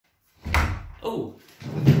Oh,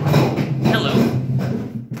 hello.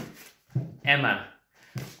 Emma.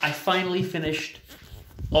 I finally finished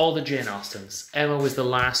all the Jane Austens. Emma was the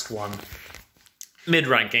last one.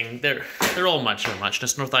 Mid-ranking. They're all much of a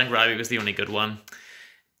muchness. Northanger Abbey was the only good one,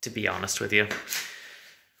 to be honest with you.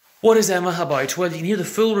 What is Emma about? Well, you can hear the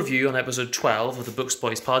full review on episode 12 of the Books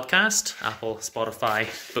Boys podcast, Apple, Spotify,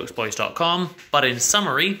 booksboys.com. But in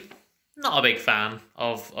summary, not a big fan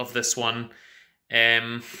of this one.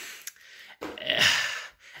 Emma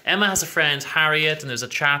has a friend, Harriet, and there's a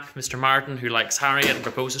chap, Mr. Martin, who likes Harriet and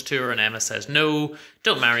proposes to her, and Emma says, no,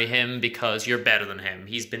 don't marry him because you're better than him.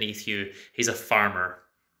 He's beneath you. He's a farmer.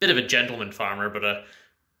 Bit of a gentleman farmer, but a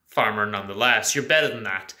farmer nonetheless. You're better than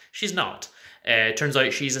that. She's not. Turns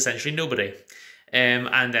out she's essentially nobody.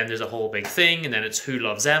 And then there's a whole big thing, and then it's who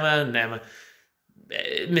loves Emma, and Emma...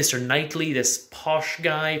 Mr. Knightley, this posh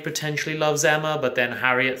guy, potentially loves Emma, but then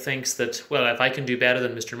Harriet thinks that, well, if I can do better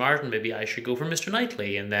than Mr. Martin, maybe I should go for Mr.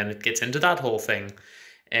 Knightley, and then it gets into that whole thing.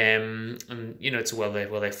 And, you know, it's, will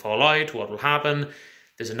they fall out? What will happen?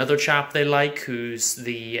 There's another chap they like, who's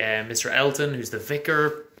the Mr. Elton, who's the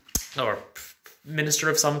vicar, or minister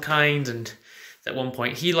of some kind, and at one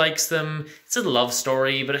point he likes them. It's a love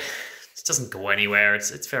story, but... it doesn't go anywhere.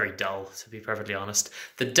 It's very dull, to be perfectly honest.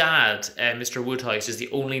 The dad, Mr. Woodhouse, is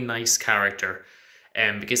the only nice character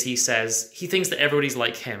because he thinks that everybody's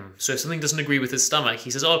like him. So if something doesn't agree with his stomach,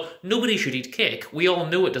 he says, oh, nobody should eat cake. We all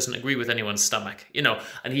know it doesn't agree with anyone's stomach, you know.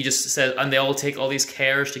 And he just says, and they all take all these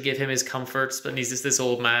cares to give him his comforts, and he's just this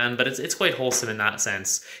old man. But it's quite wholesome in that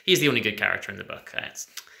sense. He's the only good character in the book.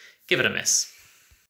 Give it a miss.